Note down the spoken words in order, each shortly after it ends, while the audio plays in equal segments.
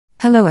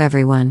Hello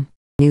everyone.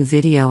 New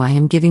video. I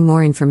am giving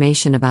more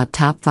information about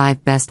top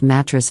 5 best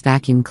mattress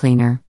vacuum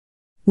cleaner.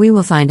 We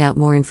will find out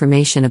more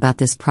information about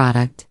this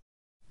product.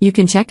 You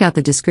can check out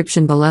the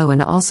description below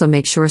and also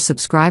make sure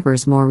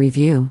subscribers more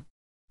review.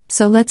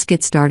 So let's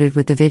get started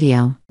with the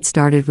video.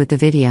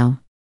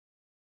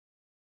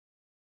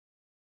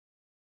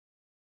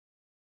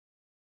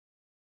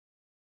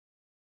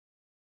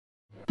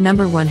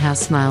 Number 1 House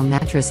Smile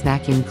Mattress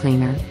Vacuum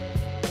Cleaner.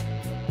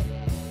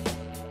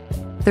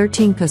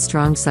 13 Pa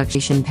Strong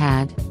Suction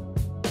Pad.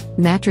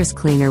 Mattress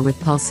cleaner with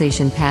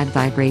pulsation pad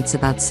vibrates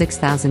about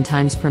 6,000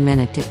 times per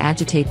minute to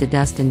agitate the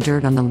dust and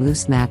dirt on the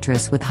loose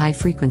mattress with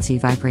high-frequency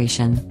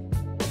vibration.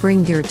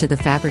 Bring dirt to the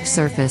fabric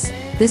surface.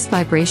 This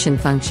vibration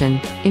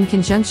function, in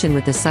conjunction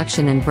with the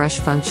suction and brush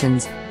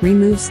functions,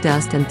 removes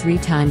dust and 3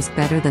 times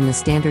better than the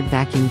standard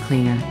vacuum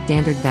cleaner.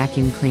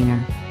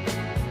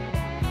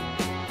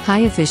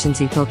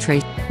 High-efficiency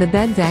filtration. The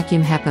bed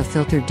vacuum HEPA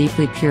filter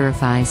deeply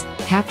purifies,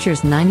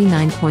 captures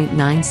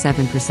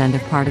 99.97%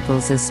 of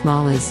particles as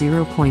small as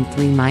 0.3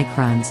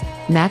 microns.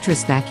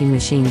 Mattress vacuum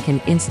machine can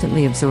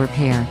instantly absorb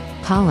hair,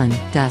 pollen,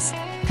 dust,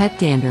 pet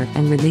dander,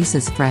 and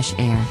releases fresh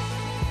air.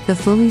 The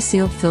fully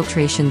sealed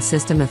filtration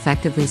system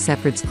effectively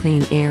separates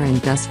clean air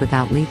and dust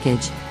without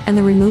leakage, and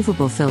the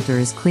removable filter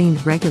is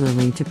cleaned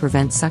regularly to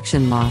prevent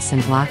suction loss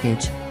and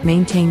blockage.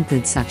 Maintain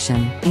good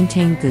suction.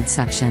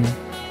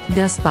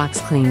 Dust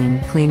box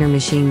cleaning. Cleaner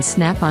machine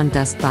snap-on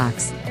dust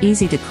box,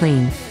 easy to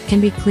clean, can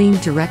be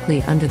cleaned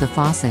directly under the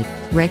faucet.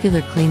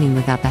 Regular cleaning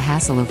without the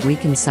hassle of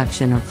weakened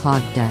suction or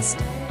clogged dust.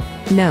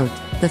 Note: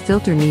 the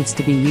filter needs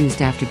to be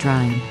used after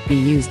drying.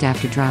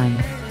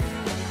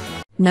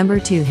 Number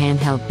 2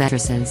 Handheld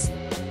Mattresses.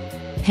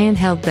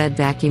 Handheld bed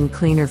vacuum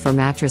cleaner for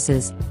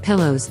mattresses,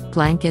 pillows,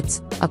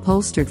 blankets,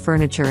 upholstered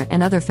furniture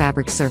and other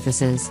fabric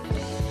surfaces.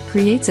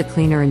 Creates a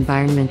cleaner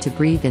environment to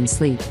breathe and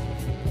sleep.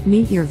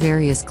 Meet your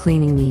various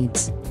cleaning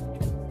needs.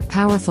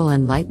 Powerful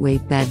and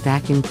lightweight bed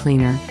vacuum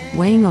cleaner,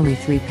 weighing only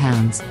 3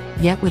 pounds,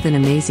 yet with an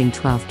amazing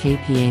 12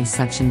 kPa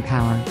suction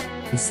power.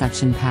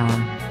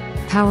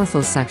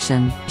 Powerful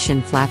suction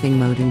flapping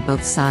mode in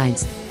both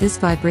sides. This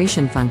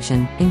vibration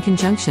function, in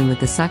conjunction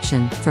with the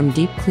suction from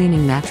deep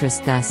cleaning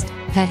mattress dust,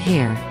 pet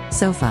hair,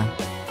 sofa.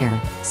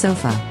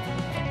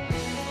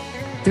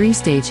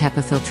 3-stage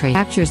HEPA filtration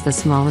captures the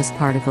smallest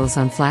particles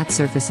on flat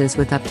surfaces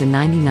with up to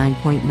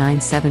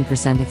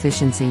 99.97%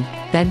 efficiency.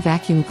 Bed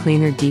vacuum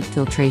cleaner deep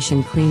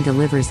filtration clean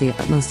delivers the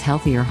utmost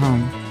healthier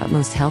home.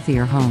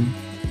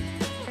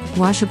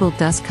 Washable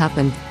dust cup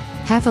and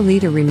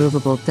half-a-liter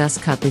removable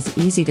dust cup is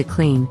easy to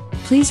clean.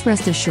 Please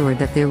rest assured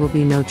that there will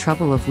be no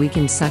trouble of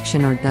weakened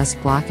suction or dust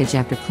blockage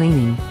after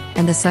cleaning,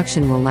 and the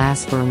suction will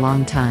last for a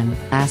long time.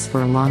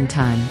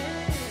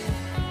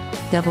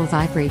 Double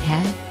vibrate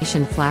head,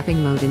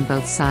 flapping mode in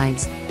both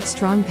sides.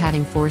 Strong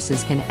patting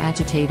forces can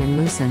agitate and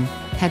loosen.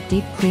 Have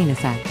deep clean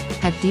effect.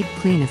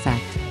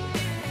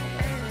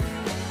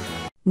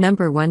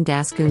 Number 1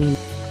 Dasguni.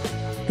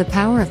 The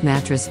power of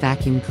mattress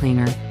vacuum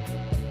cleaner.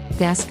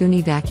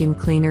 Dasguni vacuum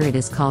cleaner. It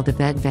is called a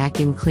bed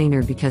vacuum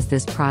cleaner because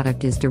this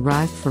product is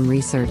derived from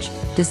research,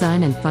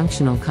 design and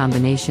functional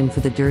combination for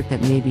the dirt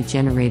that may be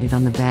generated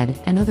on the bed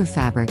and other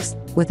fabrics,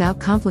 without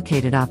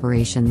complicated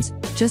operations.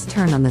 Just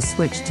turn on the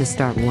switch to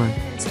start work.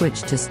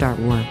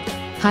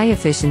 High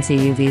efficiency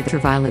UV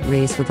ultraviolet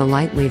rays with a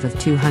light wave of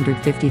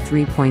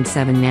 253.7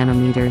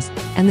 nanometers,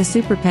 and the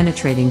super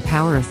penetrating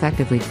power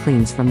effectively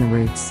cleans from the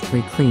roots.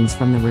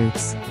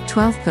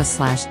 12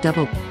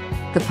 Pa/double.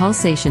 The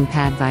pulsation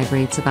pad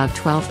vibrates about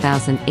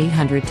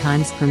 12,800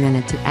 times per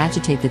minute to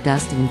agitate the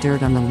dust and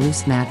dirt on the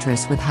loose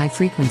mattress with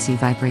high-frequency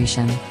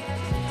vibration.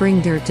 Bring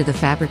dirt to the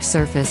fabric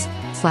surface.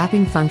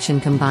 Flapping function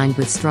combined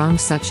with strong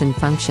suction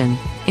function,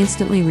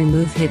 instantly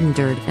remove hidden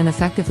dirt and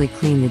effectively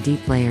clean the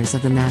deep layers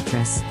of the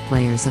mattress.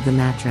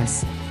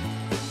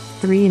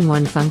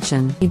 3-in-1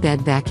 function.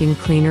 Bed vacuum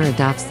cleaner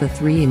adopts the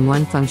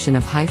 3-in-1 function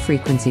of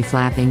high-frequency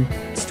flapping,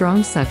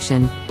 strong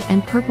suction,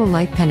 and purple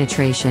light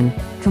penetration,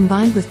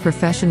 combined with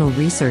professional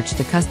research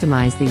to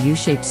customize the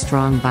U-shaped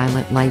strong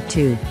violet light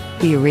tube.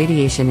 The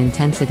irradiation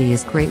intensity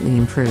is greatly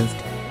improved,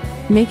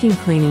 making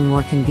cleaning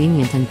more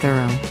convenient and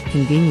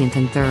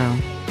thorough.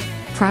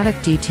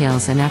 Product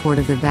details. An outboard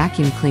of the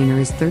vacuum cleaner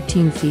is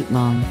 13 feet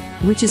long,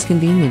 which is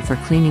convenient for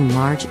cleaning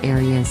large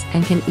areas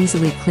and can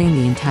easily clean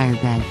the entire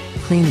bed.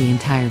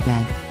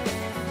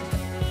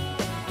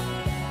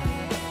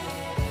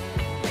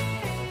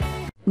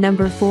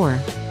 Number 4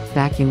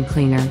 Vacuum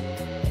cleaner.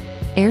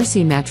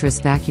 AirSea Mattress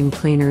Vacuum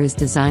Cleaner is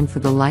designed for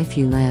the life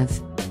you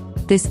live.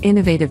 This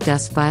innovative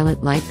dust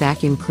violet light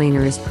vacuum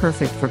cleaner is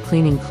perfect for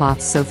cleaning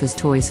cloths, sofas,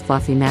 toys,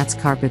 fluffy mats,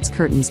 carpets,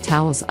 curtains,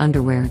 towels,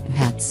 underwear, and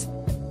pets.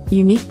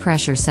 Unique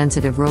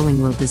pressure-sensitive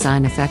rolling wheel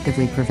design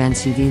effectively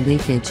prevents UV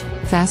leakage,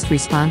 fast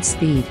response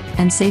speed,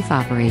 and safe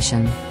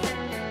operation.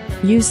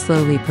 Use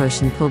slowly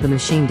push and pull the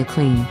machine to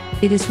clean.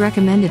 It is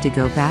recommended to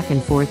go back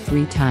and forth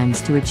 3 times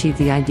to achieve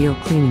the ideal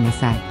cleaning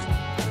effect.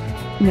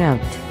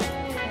 Note: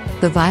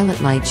 the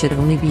violet light should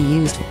only be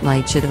used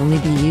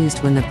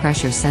when the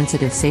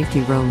pressure-sensitive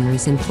safety roller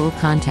is in full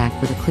contact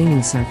with a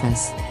cleaning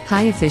surface.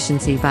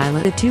 High-efficiency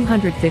violet. The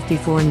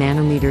 254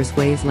 nanometers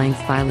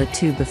wavelength violet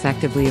tube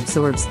effectively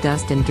absorbs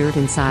dust and dirt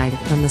inside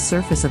on the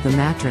surface of the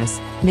mattress,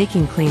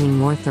 making cleaning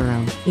more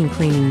thorough.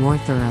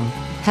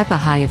 HEPA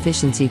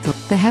high-efficiency filter.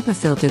 The HEPA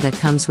filter that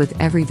comes with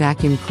every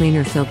vacuum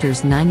cleaner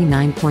filters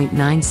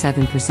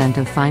 99.97%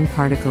 of fine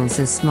particles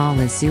as small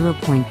as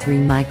 0.3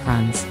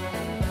 microns.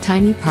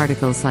 Tiny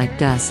particles like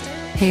dust,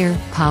 hair,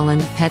 pollen,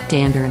 pet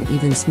dander and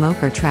even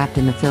smoke are trapped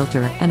in the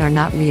filter and are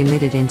not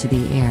re-emitted into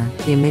the air.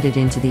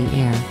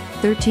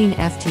 13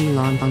 ft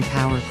long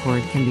power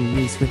cord can be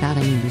used without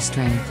any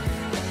restraint.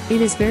 It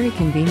is very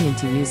convenient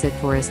to use it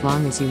for as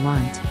long as you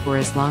want.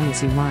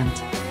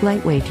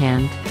 Lightweight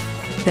hand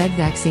bed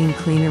vaccine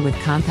cleaner with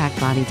compact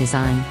body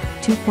design,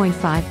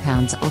 2.5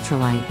 pounds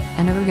ultralight,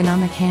 and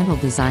ergonomic handle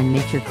design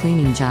make your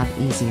cleaning job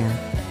easier.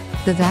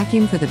 The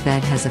vacuum for the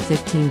bed has a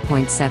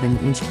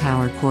 15.7-inch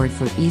power cord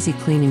for easy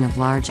cleaning of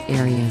large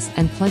areas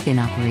and plug-in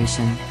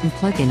operation.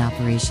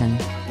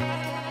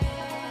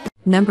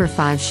 Number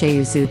 5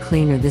 Shayuzu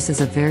Cleaner. This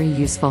is a very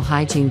useful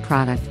hygiene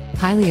product,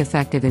 highly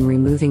effective in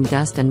removing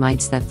dust and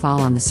mites that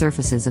fall on the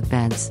surfaces of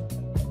beds.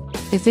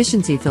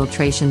 Efficiency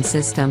filtration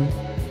system.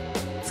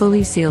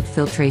 Fully sealed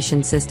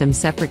filtration system.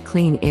 Separate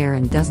clean air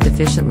and dust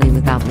efficiently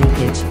without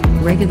leakage.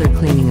 Regular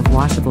cleaning of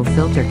washable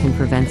filter can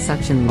prevent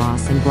suction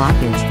loss and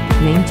blockage.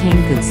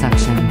 Maintain good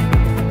suction.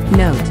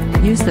 Note: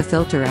 use the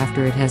filter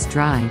after it has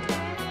dried.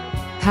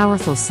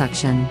 Powerful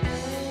suction.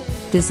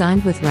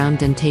 Designed with round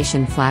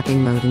dentation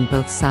flapping mode in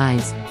both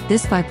sides,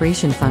 this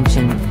vibration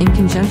function, in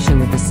conjunction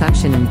with the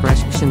suction and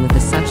brush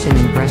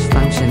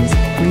functions,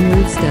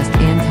 removes dust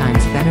 10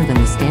 times better than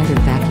the standard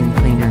vacuum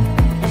cleaner.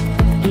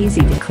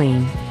 Easy to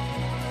clean.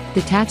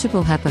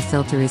 Detachable HEPA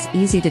filter is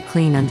easy to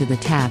clean under the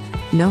tap,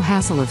 no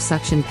hassle of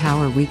suction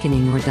power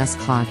weakening or dust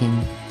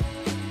clogging.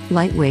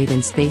 Lightweight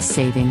and space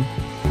saving.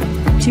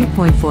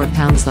 2.4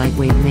 pounds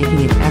lightweight,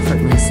 making it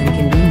effortless and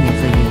convenient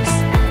for use.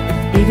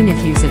 Even if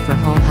you use it for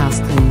whole house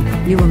clean,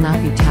 you will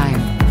not be tired.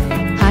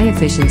 High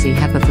efficiency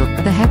HEPA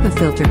filter. The HEPA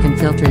filter can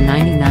filter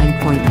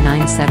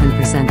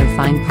 99.97% of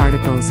fine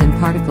particles and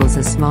particles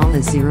as small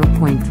as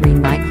 0.3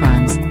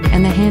 microns,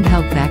 and the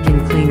handheld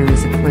vacuum cleaner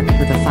is equipped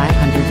with a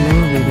 500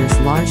 milliliters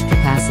large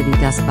capacity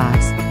dust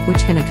box,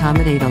 which can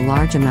accommodate a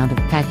large amount of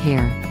pet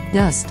hair,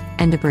 dust,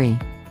 and debris.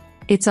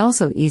 It's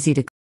also easy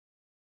to